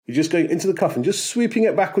You're just going into the cuff and just sweeping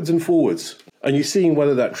it backwards and forwards. And you're seeing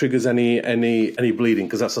whether that triggers any bleeding,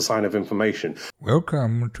 because that's a sign of inflammation.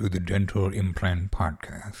 Welcome to the Dental Implant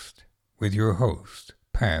Podcast with your host,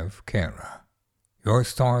 Pav Kara, your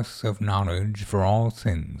source of knowledge for all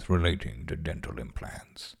things relating to dental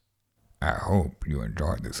implants. I hope you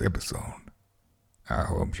enjoyed this episode. I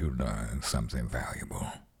hope you learned something valuable.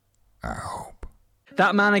 I hope.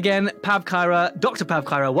 That man again, Pav Kara, Dr. Pav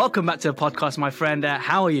Kara. Welcome back to the podcast, my friend.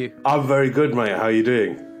 How are you? I'm very good, mate. How are you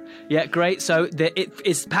doing? Yeah, great. So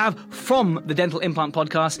it's Pav from the Dental Implant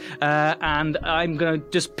Podcast, and I'm going to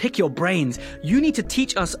just pick your brains. You need to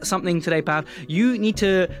teach us something today, Pav. You need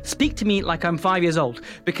to speak to me like I'm 5 years old,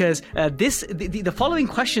 because the following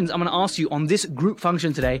questions I'm going to ask you on this group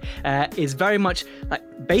function today is very much like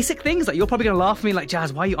basic things. Like, you're probably going to laugh at me like,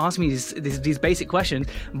 Jaz, why are you asking me these basic questions?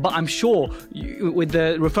 But I'm sure with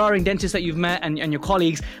the referring dentists that you've met and your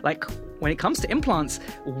colleagues, like, when it comes to implants,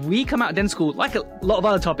 we come out of dental school like a lot of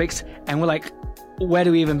other topics, and we're like, where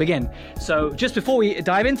do we even begin? So just before we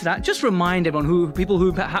dive into that, just remind everyone people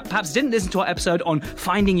who perhaps didn't listen to our episode on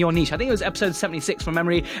finding your niche. I think it was episode 76 from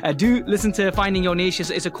memory. Do listen to Finding Your Niche.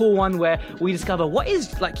 It's a cool one where we discover what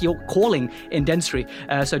is like your calling in dentistry.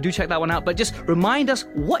 So do check that one out. But just remind us,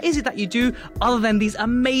 what is it that you do other than these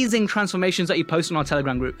amazing transformations that you post on our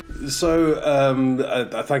Telegram group? So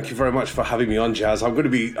thank you very much for having me on, Jaz. I'm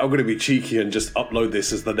going to be cheeky and just upload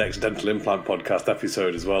this as the next Dental Implant Podcast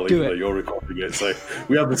episode as well, even though you're recording it. So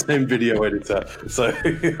we have the same video editor, so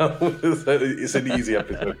it's an easy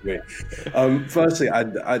episode for me. Firstly,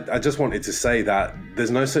 I just wanted to say that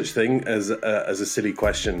there's no such thing as a silly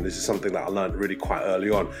question. This is something that I learned really quite early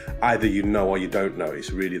on. Either you know or you don't know.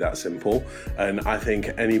 It's really that simple. And I think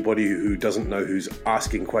anybody who doesn't know, who's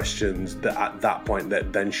asking questions, that at that point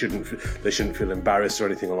that then shouldn't feel embarrassed or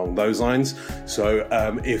anything along those lines. So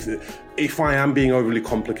if I am being overly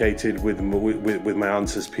complicated with my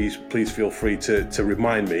answers, please feel free to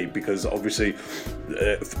remind me, because obviously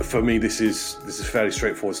for me this is fairly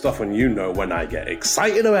straightforward stuff. And when I get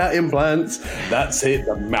excited about implants, that's it.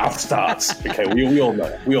 The mouth starts. Okay, we all know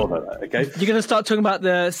that. Okay, you're going to start talking about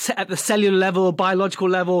at the cellular level, biological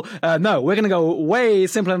level. No, we're going to go way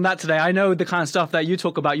simpler than that today. I know the kind of stuff that you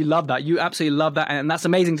talk about. You love that. You absolutely love that, and that's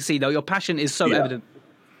amazing to see. Though your passion is so evident.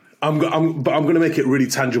 But I'm going to make it really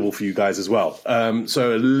tangible for you guys as well.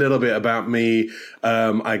 So a little bit about me.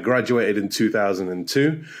 I graduated in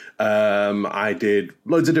 2002. I did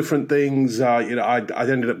loads of different things. I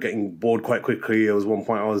ended up getting bored quite quickly. There was one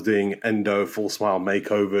point I was doing endo, full smile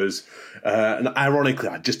makeovers. And ironically,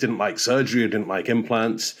 I just didn't like surgery. I didn't like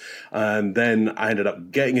implants. And then I ended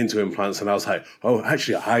up getting into implants, and I was like, oh,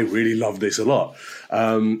 actually, I really love this a lot.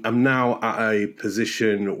 I'm now at a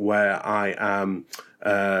position where I am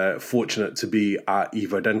fortunate to be at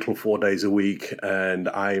Evo Dental 4 days a week, and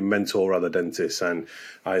I mentor other dentists, and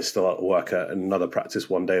I still work at another practice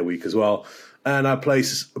 1 day a week as well. And I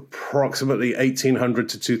place approximately 1,800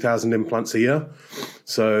 to 2,000 implants a year.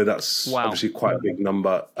 So that's obviously quite a big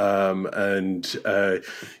number. When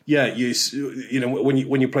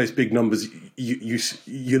you place big numbers,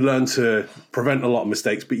 you learn to prevent a lot of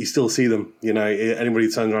mistakes, but you still see them. Anybody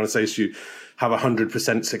who turns around and says to you, have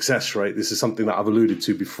 100% success rate, this is something that I've alluded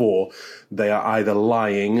to before. They are either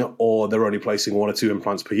lying or they're only placing 1 or 2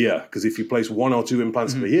 implants per year. Because if you place 1 or 2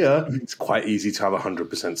 implants per year, it's quite easy to have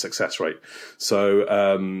 100% success rate. So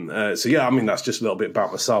that's just a little bit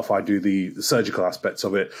about myself. I do the surgical aspects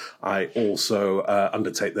of it. I also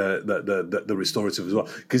undertake the restorative as well,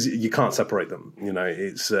 because you can't separate them.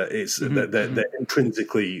 They're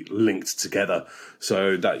intrinsically linked together.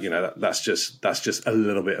 So that's just a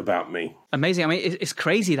little bit about me. Amazing. I mean, it's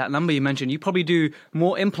crazy, that number you mentioned. You probably do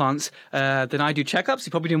more implants than I do checkups.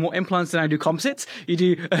 You probably do more implants than I do composites. You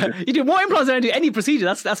do more implants than I do any procedure.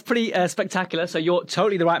 That's pretty spectacular. So you're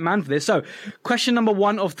totally the right man for this. So question number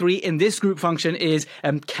 1 of 3 in this group function is,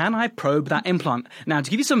 can I probe that implant? Now, to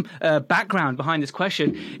give you some background behind this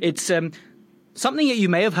question, it's something that you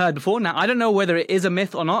may have heard before. Now, I don't know whether it is a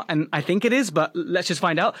myth or not, and I think it is, but let's just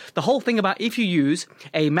find out. The whole thing about if you use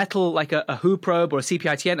a metal, like a WHO probe or a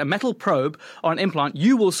CPITN, a metal probe on an implant,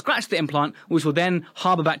 you will scratch the implant, which will then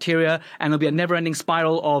harbor bacteria, and there'll be a never-ending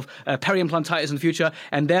spiral of peri-implantitis in the future,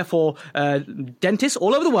 and therefore dentists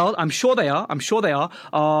all over the world, I'm sure they are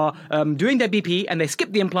doing their BP, and they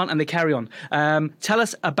skip the implant and they carry on. Tell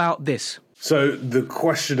us about this. So the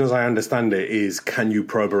question, as I understand it, is, can you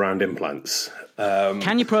probe around implants?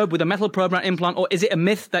 Can you probe with a metal probe around implant, or is it a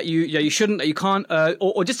myth that you shouldn't, that you can't,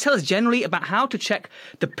 or just tell us generally about how to check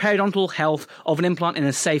the periodontal health of an implant in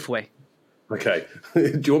a safe way? Okay.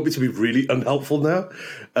 Do you want me to be really unhelpful now?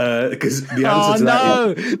 Because the answer to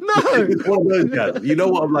that is it's one of those guys. You know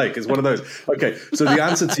what I'm like. It's one of those. Okay. So the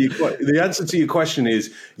answer to your question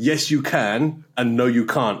is yes, you can, and no, you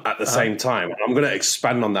can't at the same time. I'm going to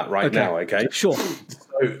expand on that right now. Okay. Sure.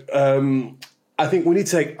 So I think we need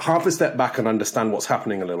to take half a step back and understand what's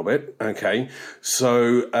happening a little bit. Okay.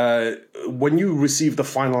 So when you receive the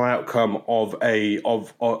final outcome of let's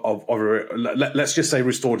just say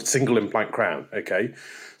restored single implant crown. Okay.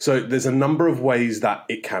 So there's a number of ways that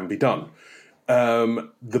it can be done.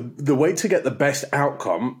 The way to get the best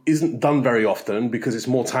outcome isn't done very often because it's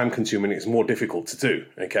more time consuming. It's more difficult to do.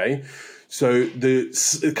 Okay. So the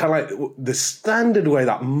kind of like the standard way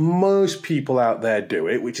that most people out there do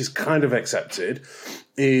it, which is kind of accepted,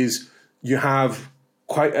 is you have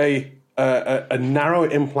quite a narrow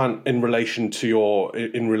implant in relation to your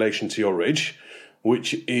ridge,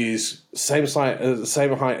 which is same height as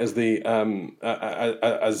the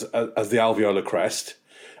alveolar crest.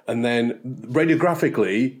 And then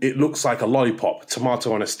radiographically, it looks like a lollipop.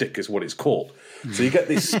 Tomato on a stick is what it's called. So you get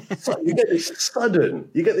this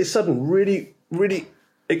sudden, really, really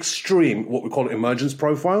extreme, what we call it, emergence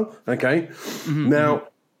profile. Okay. Now,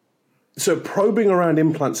 so probing around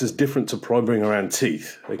implants is different to probing around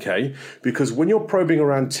teeth. Okay. Because when you're probing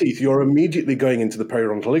around teeth, you're immediately going into the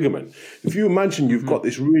periodontal ligament. If you imagine you've got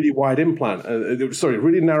this really wide implant,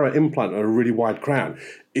 really narrow implant or a really wide crown.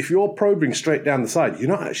 If you're probing straight down the side, you're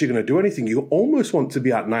not actually going to do anything. You almost want to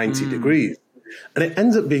be at 90 degrees. And it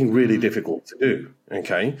ends up being really difficult to do,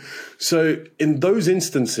 okay? So in those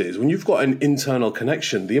instances, when you've got an internal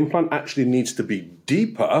connection, the implant actually needs to be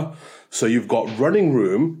deeper, so you've got running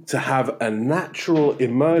room to have a natural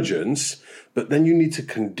emergence, but then you need to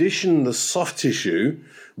condition the soft tissue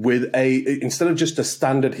with instead of just a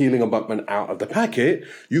standard healing abutment out of the packet,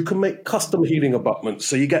 you can make custom healing abutments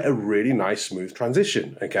so you get a really nice smooth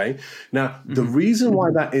transition, okay? Now, the reason why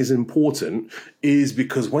that is important is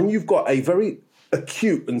because when you've got a very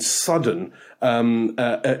acute and sudden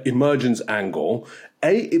emergence angle,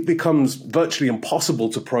 it becomes virtually impossible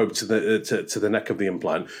to probe to the neck of the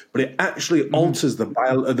implant, but it actually alters the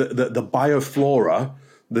bioflora,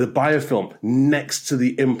 the biofilm next to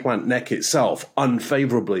the implant neck itself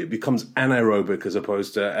unfavorably. It becomes anaerobic as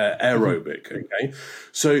opposed to aerobic. Okay,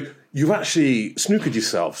 so you've actually snookered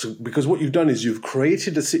yourself because what you've done is you've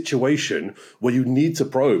created a situation where you need to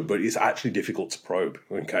probe, but it's actually difficult to probe.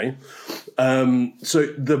 Okay, so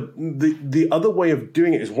the other way of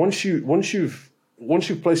doing it is once you've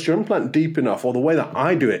placed your implant deep enough, or the way that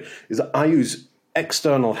I do it is that I use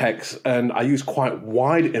external hex and I use quite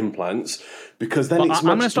wide implants because then I'm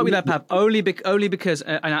going to stop you there, Pav, only because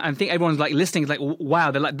and I think everyone's like listening is like,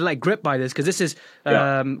 wow, they're like gripped by this because this is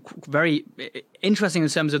very interesting in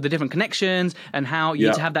terms of the different connections and how you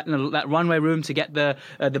need to have that that runway room to get the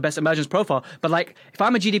best emergence profile. But like if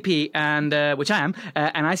I'm a GDP and which I am,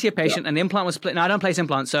 and I see a patient and the implant was split. Now I don't place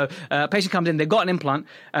implants, so a patient comes in, they've got an implant.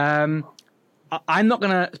 I'm not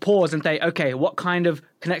going to pause and say, okay, what kind of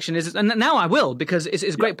connection is this? And now I will, because it's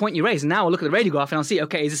a great point you raised. And now I'll look at the radiograph and I'll see,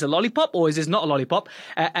 okay, is this a lollipop or is this not a lollipop?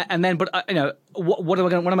 And then, what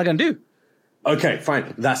am I going to do? Okay,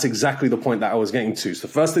 fine. That's exactly the point that I was getting to. So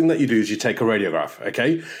the first thing that you do is you take a radiograph,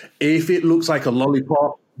 okay? If it looks like a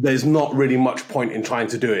lollipop, there's not really much point in trying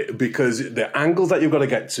to do it because the angles that you've got to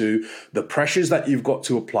get to, the pressures that you've got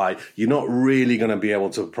to apply, you're not really going to be able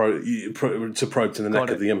to probe to the neck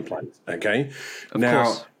of the implant, okay?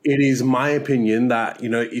 Now, it is my opinion that,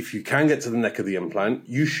 if you can get to the neck of the implant,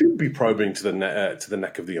 you should be probing to the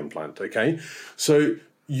neck of the implant, okay? So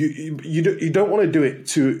you don't want to do it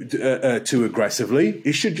too aggressively.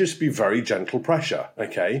 It should just be very gentle pressure,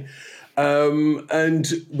 okay? And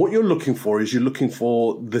what you're looking for is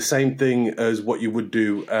the same thing as what you would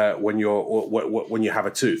do when you have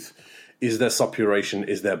a tooth. Is there suppuration?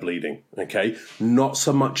 Is there bleeding? Okay, not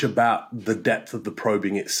so much about the depth of the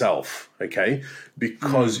probing itself. Okay,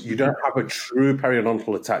 because you don't have a true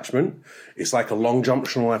periodontal attachment. It's like a long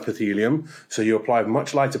junctional epithelium. So you apply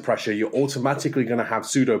much lighter pressure. You're automatically going to have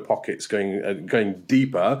pseudo pockets going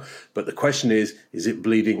deeper. But the question is it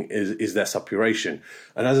bleeding? Is there suppuration?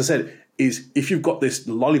 And as I said, if you've got this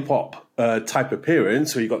lollipop type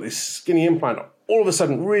appearance, where you've got this skinny implant, all of a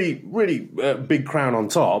sudden really, really big crown on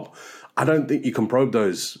top, I don't think you can probe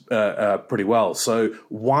those pretty well. So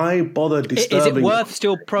why bother disturbing? Is it worth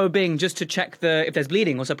still probing just to check if there's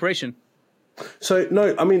bleeding or separation? So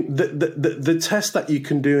no, I mean the test that you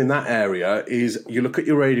can do in that area is you look at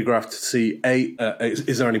your radiograph to see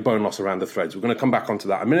is there any bone loss around the threads. We're going to come back onto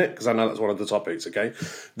that in a minute because I know that's one of the topics. Okay,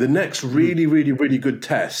 the next really, really, really good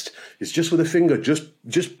test is just with a finger, just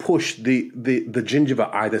push the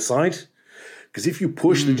gingiva either side. Because if you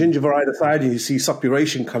push the gingiva either side and you see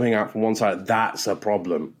suppuration coming out from one side, that's a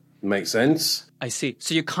problem. Make sense? I see.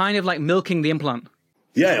 So you're kind of like milking the implant.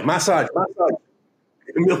 Yeah, massage.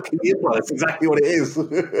 Milking the implant, that's exactly what it is.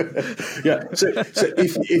 Yeah. So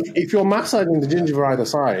if you're massaging the gingiva either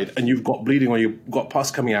side and you've got bleeding or you've got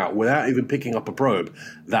pus coming out without even picking up a probe,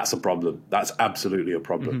 that's a problem. That's absolutely a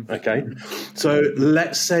problem. Okay. So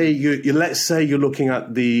let's say you're looking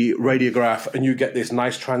at the radiograph and you get this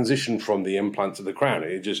nice transition from the implant to the crown.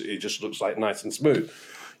 It just looks like nice and smooth.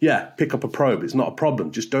 Yeah, pick up a probe. It's not a problem.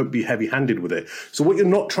 Just don't be heavy-handed with it. So what you're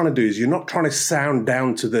not trying to do is you're not trying to sound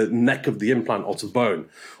down to the neck of the implant or to the bone.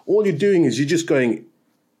 All you're doing is you're just going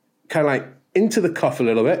kind of like into the cuff a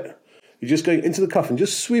little bit. You're just going into the cuff and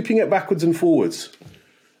just sweeping it backwards and forwards.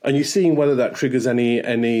 And you're seeing whether that triggers any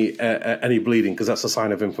bleeding, because that's a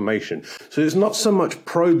sign of inflammation. So it's not so much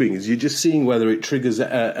probing as you're just seeing whether it triggers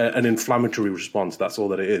an inflammatory response. That's all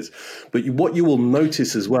that it is. But what you will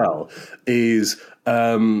notice as well is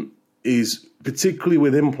particularly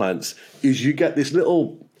with implants, is you get this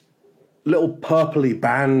little purpley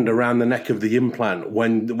band around the neck of the implant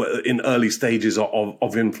when in early stages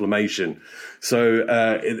of inflammation. So,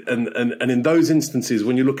 and in those instances,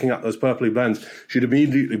 when you're looking at those purpley bands, you should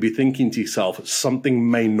immediately be thinking to yourself,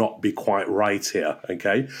 something may not be quite right here.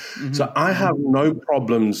 Okay. So I have no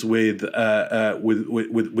problems with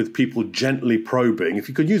people gently probing. If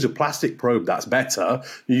you could use a plastic probe, that's better.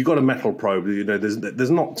 You've got a metal probe,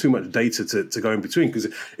 there's not too much data to go in between, because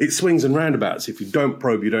it swings and roundabouts. If you don't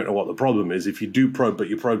probe, you don't know what the problem is. If you do probe, but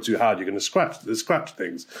you probe too hard, you're going to scratch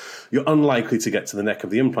things. You're unlikely to get to the neck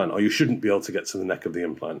of the implant, or you shouldn't be able to get to the neck of the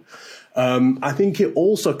implant. I think it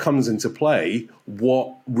also comes into play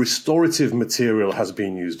what restorative material has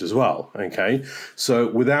been used as well. Okay, so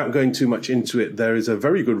without going too much into it, there is a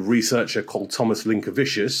very good researcher called Thomas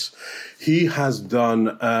Linkevicius. He has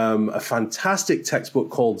done a fantastic textbook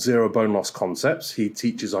called Zero Bone Loss Concepts. He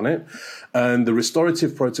teaches on it. And the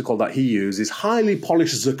restorative protocol that he uses is highly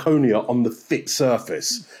polished zirconia on the fit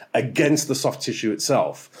surface against the soft tissue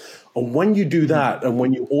itself. And when you do that, and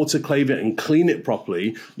when you autoclave it and clean it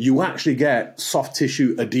properly, you actually get soft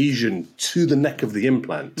tissue adhesion to the neck of the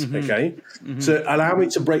implant. Okay? So allow me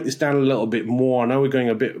to break this down a little bit more. I know we're going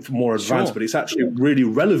a bit more advanced, but it's actually really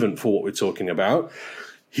relevant for what we're talking about.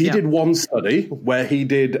 He did one study where he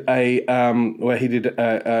did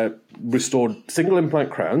restored single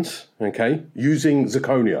implant crowns, okay, using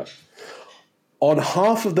zirconia. On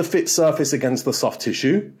half of the fit surface against the soft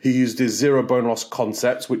tissue, he used his zero bone loss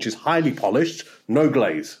concept, which is highly polished, no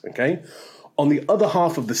glaze, okay? On the other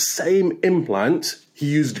half of the same implant, he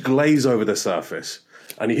used glaze over the surface,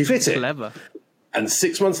 and he fit it. Clever. And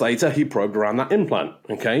 6 months later, he probed around that implant,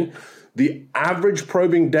 okay? The average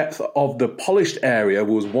probing depth of the polished area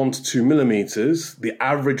was 1 to 2 millimeters. The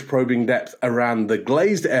average probing depth around the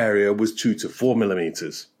glazed area was 2 to 4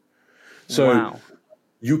 millimeters. So wow.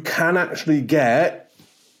 You can actually get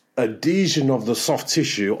adhesion of the soft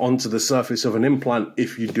tissue onto the surface of an implant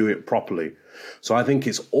if you do it properly. So I think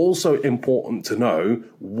it's also important to know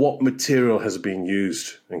what material has been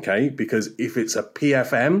used, okay? Because if it's a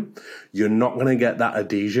PFM, you're not going to get that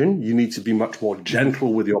adhesion. You need to be much more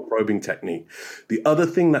gentle with your probing technique. The other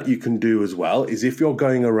thing that you can do as well is if you're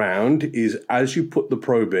going around is as you put the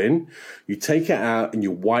probe in, you take it out and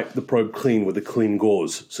you wipe the probe clean with a clean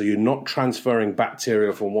gauze. So you're not transferring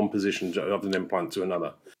bacteria from one position of an implant to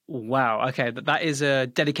another. Wow. Okay. That is a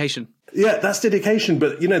dedication. Yeah, that's dedication.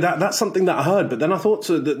 But, that's something that I heard. But then I thought,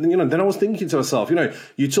 then I was thinking to myself,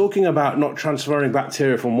 you're talking about not transferring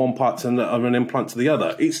bacteria from one part of an implant to the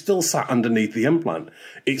other. It's still sat underneath the implant.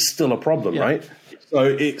 It's still a problem, right? So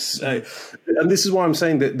it's, and this is why I'm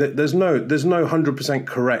saying that there's no 100%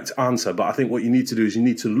 correct answer. But I think what you need to do is you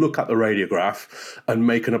need to look at the radiograph and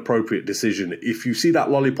make an appropriate decision. If you see that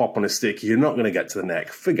lollipop on a stick, you're not going to get to the neck.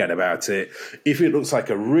 Forget about it. If it looks like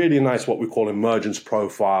a really nice, what we call emergence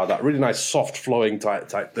profile, that really nice soft flowing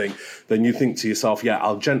type thing, then you think to yourself, yeah,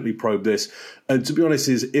 I'll gently probe this. And to be honest,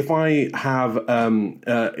 is if I have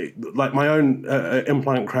like my own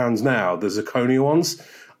implant crowns now, the zirconia ones,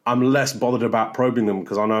 I'm less bothered about probing them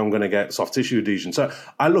because I know I'm going to get soft tissue adhesion. So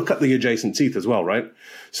I look at the adjacent teeth as well, right?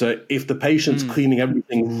 So if the patient's cleaning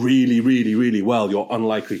everything really, really, really well, you're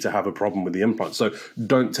unlikely to have a problem with the implant. So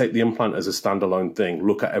don't take the implant as a standalone thing.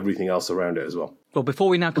 Look at everything else around it as well. Well, before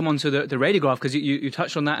we now come on to the radiograph, because you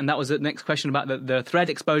touched on that, and that was the next question about the thread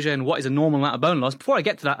exposure and what is a normal amount of bone loss. Before I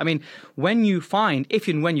get to that, I mean, when you find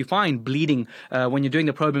bleeding when you're doing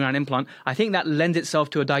the probing around an implant, I think that lends itself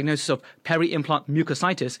to a diagnosis of peri-implant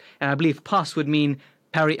mucositis, and I believe pus would mean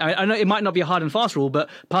I know it might not be a hard and fast rule, but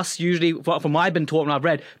pus usually, from what I've been taught and I've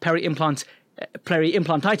read, peri-implant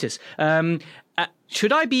peri-implantitis.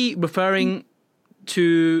 Should I be referring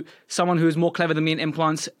to someone who is more clever than me in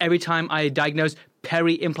implants every time I diagnose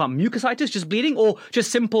peri-implant mucositis, just bleeding, or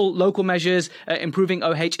just simple local measures, improving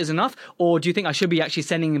OH is enough? Or do you think I should be actually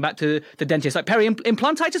sending him back to the dentist? Like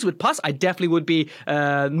peri-implantitis with pus, I definitely would be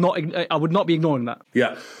I would not be ignoring that.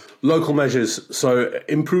 Yeah. Local measures. So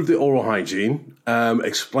improve the oral hygiene,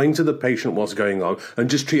 explain to the patient what's going on, and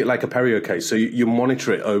just treat it like a perio case. So you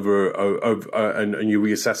monitor it over and you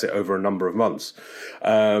reassess it over a number of months.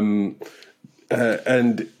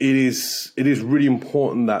 And it is really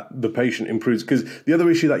important that the patient improves, because the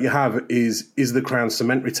other issue that you have is the crown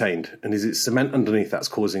cement retained, and is it cement underneath that's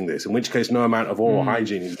causing this, in which case no amount of oral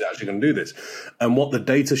hygiene is actually going to do this. And what the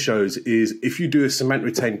data shows is if you do a cement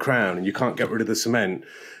retained crown and you can't get rid of the cement,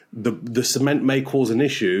 the cement may cause an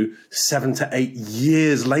issue 7 to 8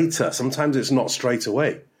 years later. Sometimes it's not straight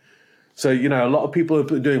away. So, a lot of people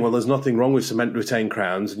are doing, well, there's nothing wrong with cement retained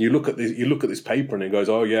crowns. And you look at this paper and it goes,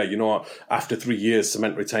 oh, yeah, you know what? After 3 years,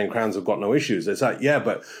 cement retained crowns have got no issues. It's like, yeah,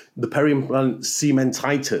 but the peri-implant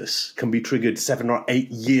cementitis can be triggered 7 or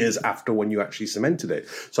 8 years after when you actually cemented it.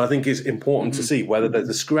 So I think it's important to see whether there's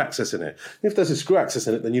a screw access in it. If there's a screw access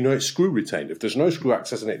in it, then you know it's screw retained. If there's no screw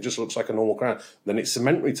access in it, it just looks like a normal crown, then it's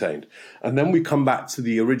cement retained. And then we come back to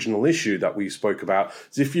the original issue that we spoke about,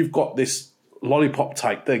 is if you've got this lollipop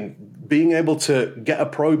type thing, being able to get a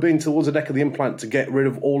probe in towards the neck of the implant to get rid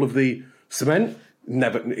of all of the cement,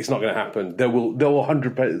 it's not going to happen. There will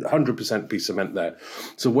 100% be cement there.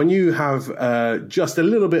 So when you have just a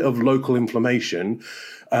little bit of local inflammation,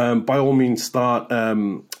 by all means start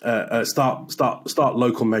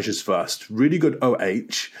local measures first. Really good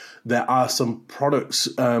OH. There are some products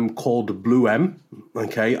called Blue M.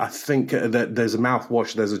 Okay, I think that there's a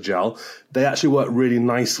mouthwash, there's a gel. They actually work really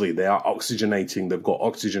nicely. They are oxygenating. They've got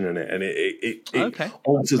oxygen in it, and it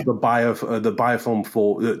alters the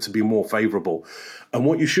biofilm to be more favorable. And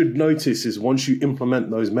what you should notice is once you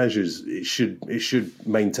implement those measures, it should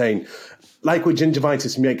maintain. Like with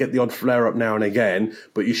gingivitis, you may get the odd flare up now and again,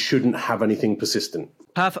 but you shouldn't have anything persistent.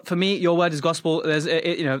 For me, your word is gospel.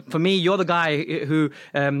 For me, you're the guy who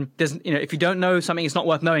if you don't know something, it's not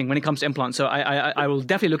worth knowing when it comes to implants. So I will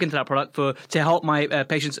definitely look into that product to help my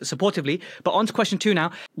patients supportively. But on to question 2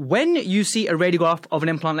 now. When you see a radiograph of an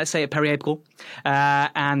implant, let's say a periapical,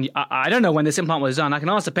 and I don't know when this implant was done, I can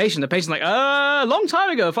ask the patient. The patient's like, a long time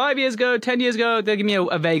ago, 5 years ago, 10 years ago. They'll give me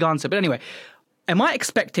a vague answer. But anyway, am I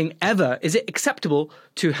expecting is it acceptable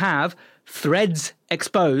to have threads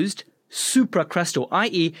exposed supracrestal,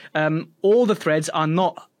 i.e. All the threads are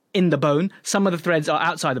not in the bone, some of the threads are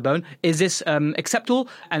outside the bone? Is this acceptable?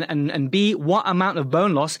 And B, what amount of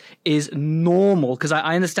bone loss is normal? Because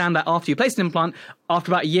I understand that after you place an implant,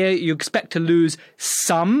 after about a year, you expect to lose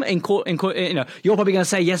some. You're probably going to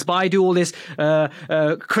say, yes, but I do all this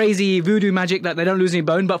crazy voodoo magic that they don't lose any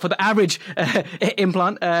bone. But for the average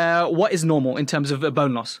implant, what is normal in terms of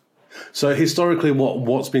bone loss? So historically,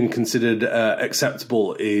 what's been considered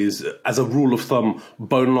acceptable is, as a rule of thumb,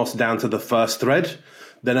 bone loss down to the first thread,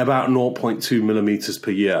 then about 0.2 millimeters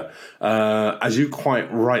per year. As you quite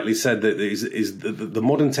rightly said, that is the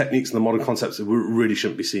modern techniques and the modern concepts, we really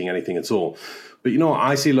shouldn't be seeing anything at all. But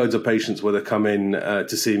I see loads of patients where they come in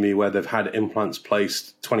to see me where they've had implants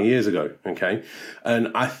placed 20 years ago. Okay, and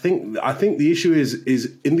I think the issue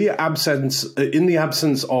is in the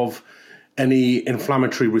absence of any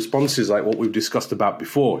inflammatory responses like what we've discussed about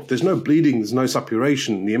before. If there's no bleeding, there's no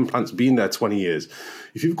suppuration, the implant's been there 20 years.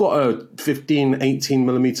 If you've got a 15, 18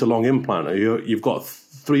 millimeter long implant, or you've got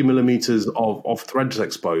 3 millimeters of threads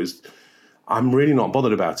exposed, I'm really not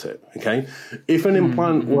bothered about it, okay? If an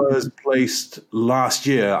implant was placed last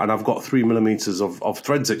year and I've got 3 millimeters of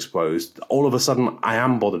threads exposed, all of a sudden I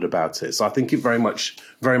am bothered about it. So I think it very much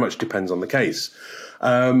depends on the case.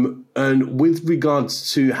 And with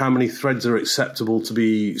regards to how many threads are acceptable to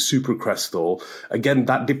be supracrestal, again,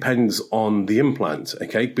 that depends on the implant,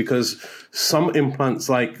 okay? Because some implants,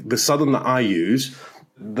 like the Southern that I use,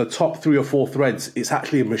 the top 3 or 4 threads, it's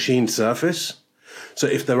actually a machined surface. So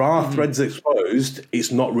if there are threads exposed,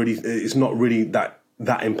 it's not really that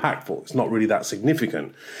impactful. It's not really that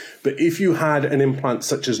significant. But if you had an implant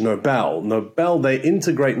such as Nobel, they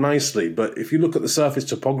integrate nicely. But if you look at the surface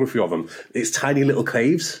topography of them, it's tiny little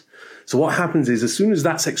caves. So what happens is, as soon as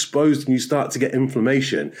that's exposed and you start to get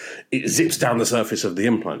inflammation, it zips down the surface of the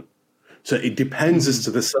implant. So it depends as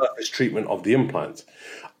to the surface treatment of the implant.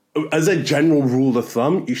 As a general rule of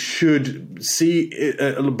thumb, you should see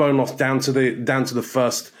a bone loss down to the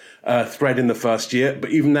first thread in the first year.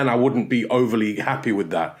 But even then, I wouldn't be overly happy with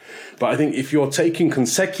that. But I think if you're taking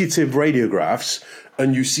consecutive radiographs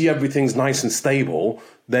and you see everything's nice and stable,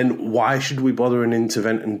 then why should we bother and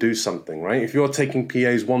intervene and do something, right? If you're taking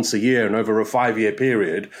PAs once a year and over a 5-year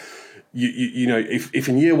period, you know, if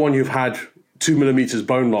in year one you've had 2 millimeters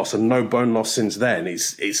bone loss and no bone loss since then,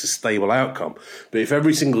 it's a stable outcome. But if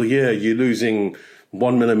every single year you're losing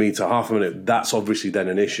 1 millimeter, half a minute, that's obviously then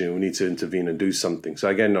an issue. We need to intervene and do something. So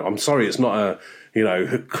again, I'm sorry, it's not a, you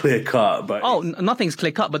know, clear cut, but nothing's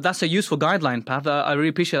clear cut, but that's a useful guideline, Pav. I really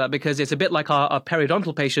appreciate that, because it's a bit like our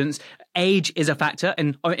periodontal patients. Age is a factor,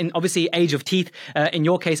 and obviously age of teeth. In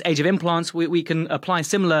your case, age of implants. We can apply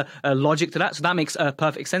similar logic to that, so that makes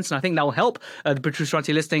perfect sense, and I think that will help the Protrusive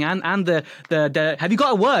listening and the. Have you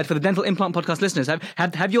got a word for the Dental Implant Podcast listeners?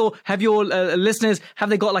 Have your listeners, have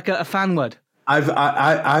they got like a fan word?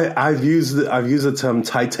 I've used the term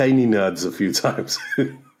titani nerds a few times.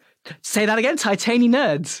 Say that again, titani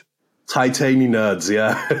nerds. Titani nerds,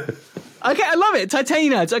 yeah. Okay, I love it.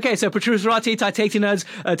 Titani nerds. Okay, so Protrusive titani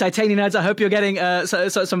nerds. I hope you're getting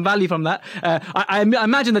some value from that. I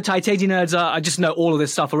imagine the titani nerds I just know all of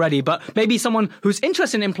this stuff already, but maybe someone who's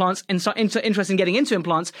interested in implants and interested in getting into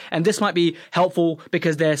implants, and this might be helpful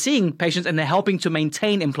because they're seeing patients and they're helping to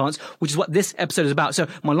maintain implants, which is what this episode is about. So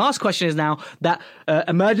my last question is now that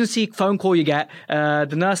emergency phone call you get,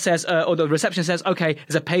 the nurse says, or the reception says, okay,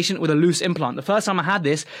 there's a patient with a loose implant. The first time I had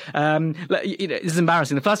this, this is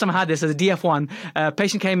embarrassing. The first time I had this, a DF1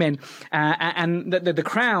 patient came in and the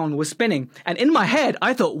crown was spinning, and in my head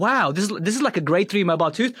I thought, wow, this is like a grade 3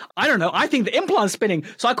 mobile tooth. I don't know, I think the implant's spinning.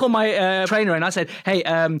 So I called my trainer and I said, hey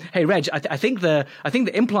Reg, I think the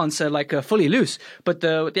implants are like fully loose, but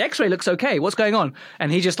the x-ray looks okay, what's going on?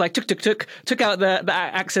 And he just like took out the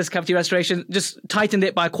access cavity restoration, just tightened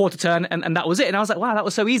it by a quarter turn, and that was it. And I was like, wow, that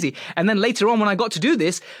was so easy. And then later on when I got to do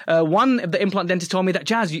this, one of the implant dentists told me that,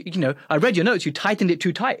 Jaz, you know, I read your notes, you tightened it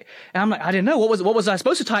too tight. And I'm like, I didn't know. What was I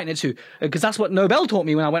supposed to tighten it to? Because that's what Nobel taught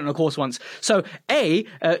me when I went on a course once. So,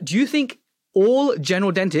 do you think all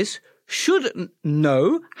general dentists should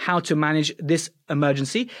know how to manage this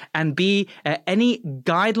emergency? And B, any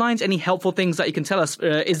guidelines, any helpful things that you can tell us?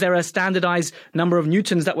 Is there a standardized number of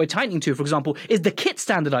newtons that we're tightening to, for example? Is the kit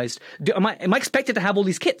standardized? Am I expected to have all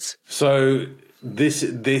these kits? So this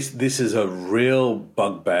is a real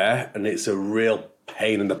bugbear, and it's a real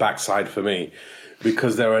pain in the backside for me,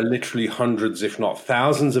 because there are literally hundreds, if not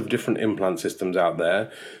thousands, of different implant systems out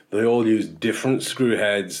there. They all use different screw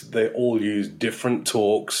heads. They all use different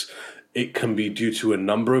torques. It can be due to a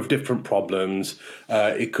number of different problems.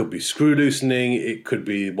 It could be screw loosening. It could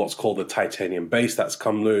be what's called the titanium base that's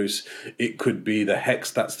come loose. It could be the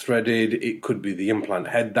hex that's threaded. It could be the implant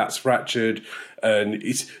head that's fractured. And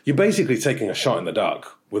you're basically taking a shot in the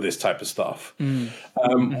dark with this type of stuff.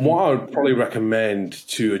 What I would probably recommend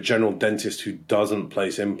to a general dentist who doesn't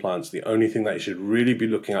place implants, the only thing that you should really be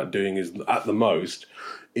looking at doing is, at the most,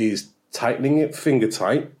 is tightening it finger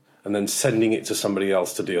tight and then sending it to somebody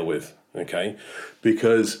else to deal with. Okay,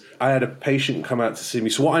 because I had a patient come out to see me.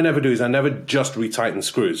 So what I never do is I never just retighten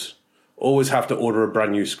screws. Always have to order a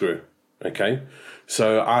brand new screw. Okay,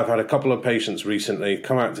 so I've had a couple of patients recently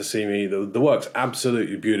come out to see me. The work's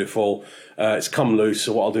absolutely beautiful. It's come loose.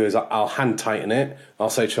 So what I'll do is I'll hand tighten it. I'll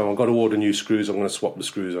say to them, I've got to order new screws. I'm going to swap the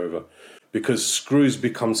screws over. Because screws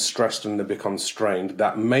become stressed and they become strained.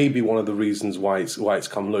 That may be one of the reasons why it's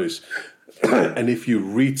come loose. And if you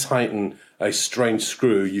retighten a strained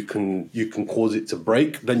screw, you can cause it to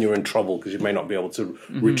break. Then you're in trouble because you may not be able to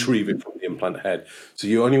retrieve it from the implant head. So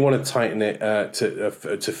you only want to tighten it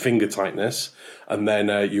to finger tightness, and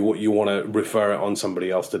then you want to refer it on somebody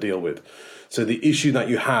else to deal with. So the issue that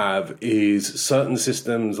you have is certain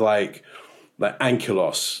systems like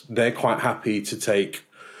Ankylos, they're quite happy to take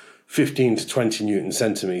 15 to 20 Newton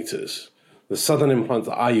centimeters. The Southern implants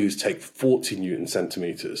that I use take 40 Newton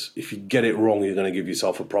centimeters. If you get it wrong, you're going to give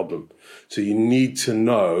yourself a problem. So you need to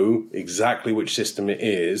know exactly which system it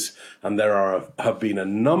is. And there have been a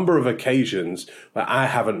number of occasions where I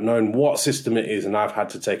haven't known what system it is, and I've had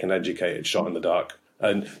to take an educated shot in the dark.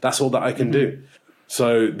 And that's all that I can do.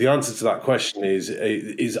 So the answer to that question is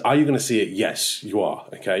are you going to see it? Yes, you are.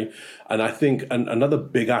 Okay. And I think another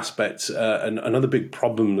big aspect and another big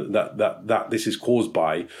problem that this is caused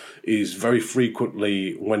by is very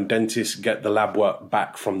frequently when dentists get the lab work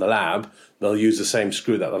back from the lab, they'll use the same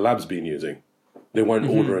screw that the lab's been using. They won't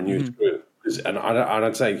order a new screw. And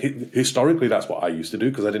I'd say historically that's what I used to do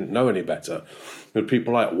because I didn't know any better. But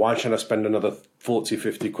people are like, why should I spend another 40,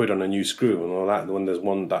 50 quid on a new screw and all that when there's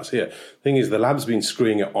one that's here? Thing is, the lab's been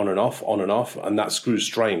screwing it on and off, and that screw's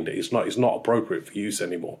strained. It's not appropriate for use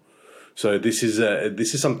anymore. So this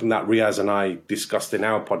is something that Riaz and I discussed in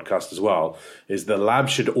our podcast as well, is the lab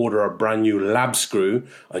should order a brand new lab screw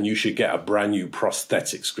and you should get a brand new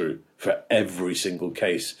prosthetic screw for every single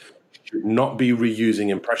case. You should not be reusing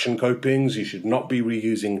impression copings. You should not be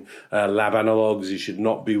reusing lab analogs. You should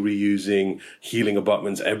not be reusing healing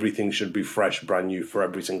abutments. Everything should be fresh, brand new for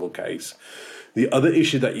every single case. The other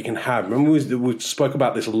issue that you can have, remember we spoke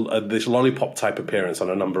about this lollipop type appearance on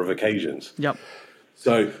a number of occasions. Yep.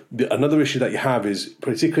 So another issue that you have is,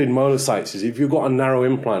 particularly in monocytes, is if you've got a narrow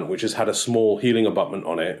implant which has had a small healing abutment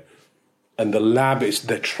on it, and the lab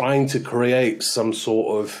they're trying to create some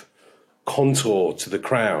sort of contour to the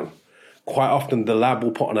crown. Quite often the lab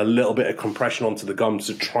will put on a little bit of compression onto the gums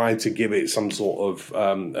to try to give it some sort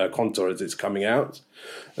of contour as it's coming out.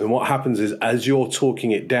 And what happens is, as you're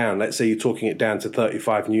torquing it down, let's say you're torquing it down to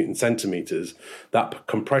 35 Newton centimeters, that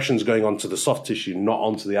compression's going onto the soft tissue, not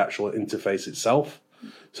onto the actual interface itself.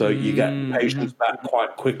 So you get patients back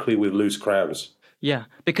quite quickly with loose crowns. Yeah,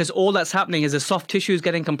 because all that's happening is the soft tissue is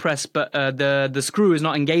getting compressed, but the screw is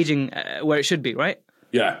not engaging where it should be, right?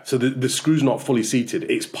 Yeah, so the screw's not fully seated.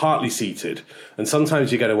 It's partly seated. And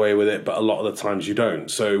sometimes you get away with it, but a lot of the times you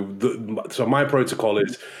don't. So my protocol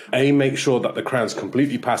is, A, make sure that the crown's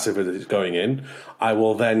completely passive as it's going in. I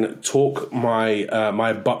will then torque my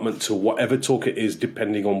abutment to whatever torque it is,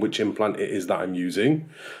 depending on which implant it is that I'm using.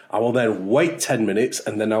 I will then wait 10 minutes,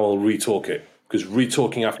 and then I will retorque it. Because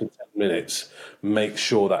retorquing after 10 minutes makes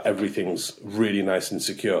sure that everything's really nice and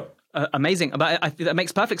secure. Amazing. But that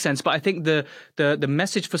makes perfect sense. But I think the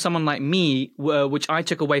message for someone like me, which I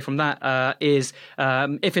took away from that, is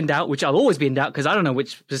if in doubt, which I'll always be in doubt because I don't know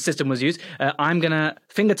which system was used, I'm going to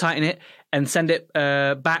finger tighten it and send it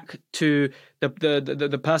back to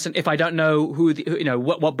the person if I don't know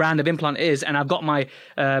what brand of implant it is, and I've got my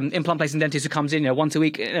implant placing dentist who comes in once a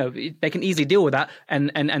week. They can easily deal with that, and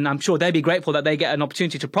I'm sure they'd be grateful that they get an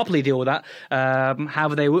opportunity to properly deal with that,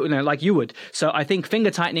 however they would, like you would. So I think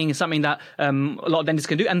finger tightening is something that a lot of dentists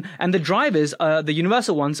can do, and the drivers, the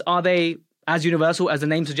universal ones, are they as universal as the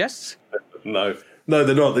name suggests? No,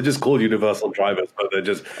 they're not. They're just called universal drivers, but they're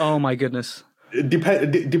just. Oh my goodness. It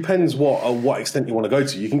depends what extent you want to go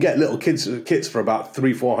to. You can get little kits for about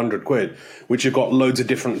 £300-400, which have got loads of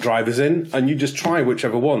different drivers in, and you just try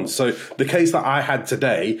whichever one. So the case that I had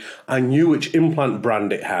today, I knew which implant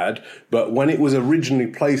brand it had, but when it was originally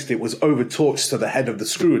placed, it was over torqued to the head of the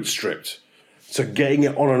screw had stripped. So getting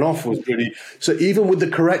it on and off was really, so even with the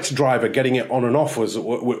correct driver, getting it on and off was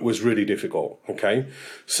really difficult. Okay.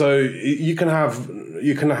 So you can have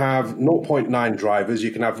 0.9 drivers.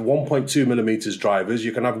 You can have 1.2 millimeters drivers.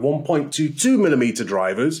 You can have 1.22 millimeter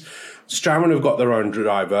drivers. Straumann have got their own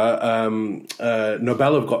driver.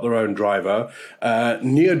 Nobel have got their own driver.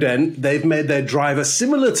 Neodent, they've made their driver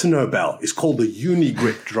similar to Nobel. It's called the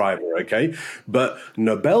Unigrip driver, okay? But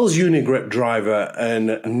Nobel's Unigrip driver and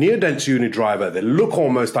Neodent's Unidriver, they look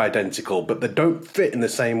almost identical, but they don't fit in the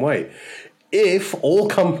same way. If all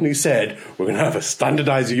companies said, we're going to have a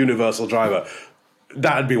standardized universal driver,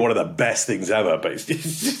 that'd be one of the best things ever, but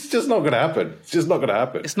it's just not going to happen. It's just not going to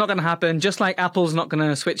happen. It's not going to happen. Just like Apple's not going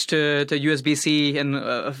to switch to USB-C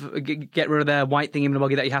and get rid of their white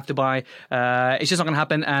thingy-majiggy that you have to buy. It's just not going to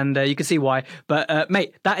happen, and you can see why. But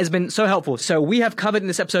mate, that has been so helpful. So we have covered in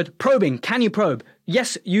this episode probing. Can you probe?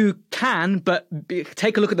 Yes, you can, but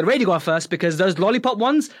take a look at the radiograph first, because those lollipop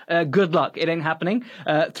ones, good luck. It ain't happening.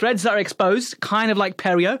 Threads that are exposed, kind of like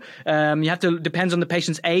perio. You have to, depends on the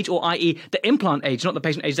patient's age, or i.e. the implant age, not the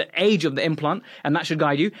patient age, the age of the implant, and that should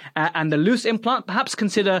guide you. And the loose implant, perhaps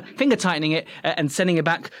consider finger tightening it and sending it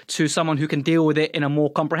back to someone who can deal with it in a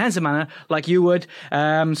more comprehensive manner, like you would.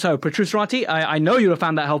 So, Protrusive, I know you have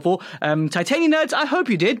found that helpful. Titanium nerds, I hope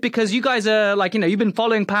you did, because you guys are like, you've been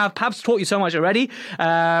following Pav. Pav's taught you so much already.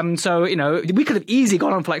 So, we could have easily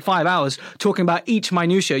gone on for like 5 hours talking about each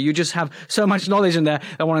minutia. You just have so much knowledge in there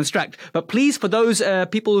I want to extract. But please, for those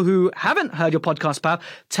people who haven't heard your podcast, Pav,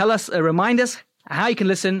 tell us, remind us how you can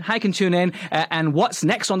listen, how you can tune in, and what's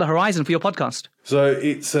next on the horizon for your podcast. So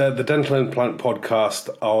it's the Dental Implant Podcast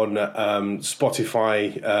on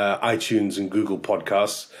Spotify, iTunes, and Google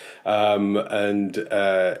Podcasts.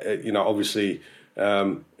 Obviously,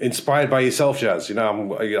 inspired by yourself,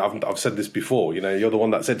 Jaz. I've said this before. You're the one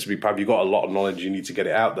that said to me, Pav, you've got a lot of knowledge. You need to get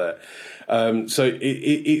it out there. So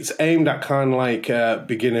it's aimed at kind of like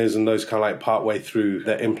beginners and those kind of like partway through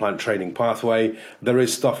their implant training pathway. There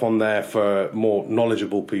is stuff on there for more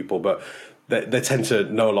knowledgeable people, but they tend to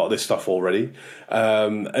know a lot of this stuff already.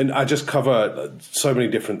 And I just cover so many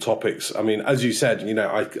different topics. I mean, as you said,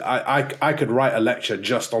 I could write a lecture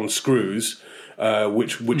just on screws,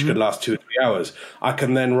 which could last 2 or 3 hours. I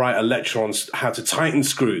can then write a lecture on how to tighten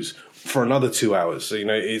screws, for another 2 hours. So,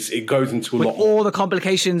 it goes into with lot all more. the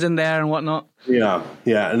complications in there and whatnot. Yeah,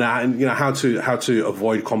 and how to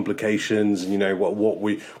avoid complications, and what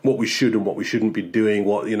we should and what we shouldn't be doing,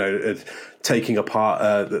 taking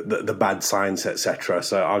apart the bad science, etc.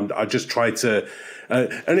 So I just try to,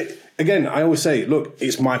 again, I always say, look,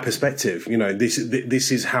 it's my perspective.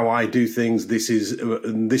 This is how I do things. This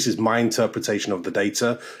is my interpretation of the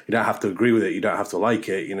data. You don't have to agree with it. You don't have to like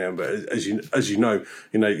it. But as you know,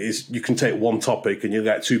 you can take one topic and you'll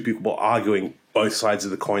get two people arguing both sides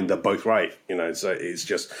of the coin. They're both right. So it's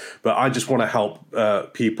just. But I just want to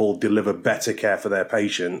help people deliver better care for their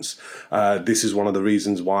patients. This is one of the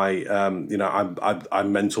reasons why I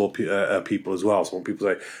mentor people as well. So when people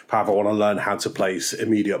say, "Pav, I want to learn how to place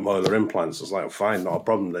immediate molar implants," I was like, "Fine, not a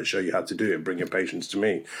problem. Let's show you how to do it. Bring your patients to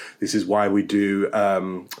me." This is why we do.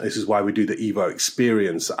 This is why we do the Evo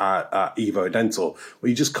experience at Evo Dental, where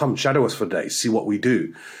you just come shadow us for days, see what we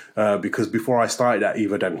do. Because before I started at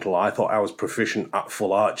Evo Dental, I thought I was proficient at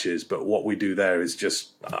full arches, but what we do there is just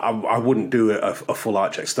I wouldn't do a full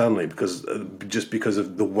arch externally because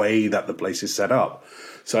of the way that the place is set up.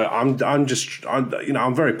 So I'm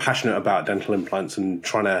very passionate about dental implants and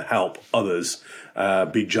trying to help others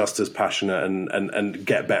be just as passionate and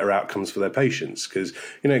get better outcomes for their patients. Because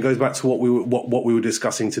it goes back to what we were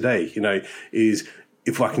discussing today. Is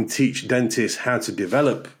if I can teach dentists how to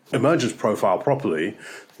develop emergence profile properly,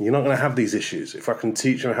 you're not going to have these issues. If I can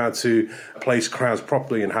teach them how to place crowns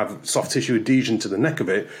properly and have soft tissue adhesion to the neck of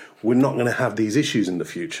it, we're not going to have these issues in the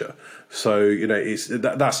future. So,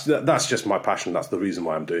 that's just my passion. That's the reason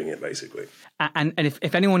why I'm doing it, basically. And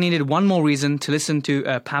if anyone needed one more reason to listen to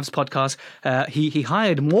Pav's podcast, he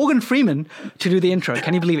hired Morgan Freeman to do the intro.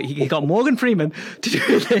 Can you believe it? He got Morgan Freeman to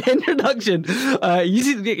do the introduction.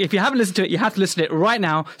 If you haven't listened to it, you have to listen to it right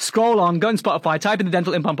now. Scroll on, go on Spotify, type in the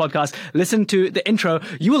Dental Implant Podcast, listen to the intro.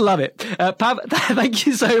 You will love it. Pav, thank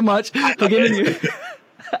you so much for giving you...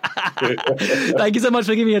 Thank you so much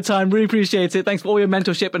for giving me your time. Really appreciate it. Thanks for all your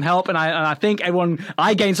mentorship and help. And I think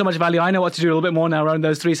I gained so much value. I know what to do a little bit more now around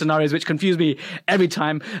those three scenarios, which confuse me every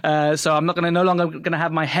time. So I'm no longer going to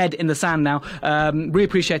have my head in the sand now. Really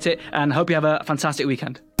appreciate it and hope you have a fantastic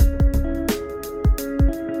weekend.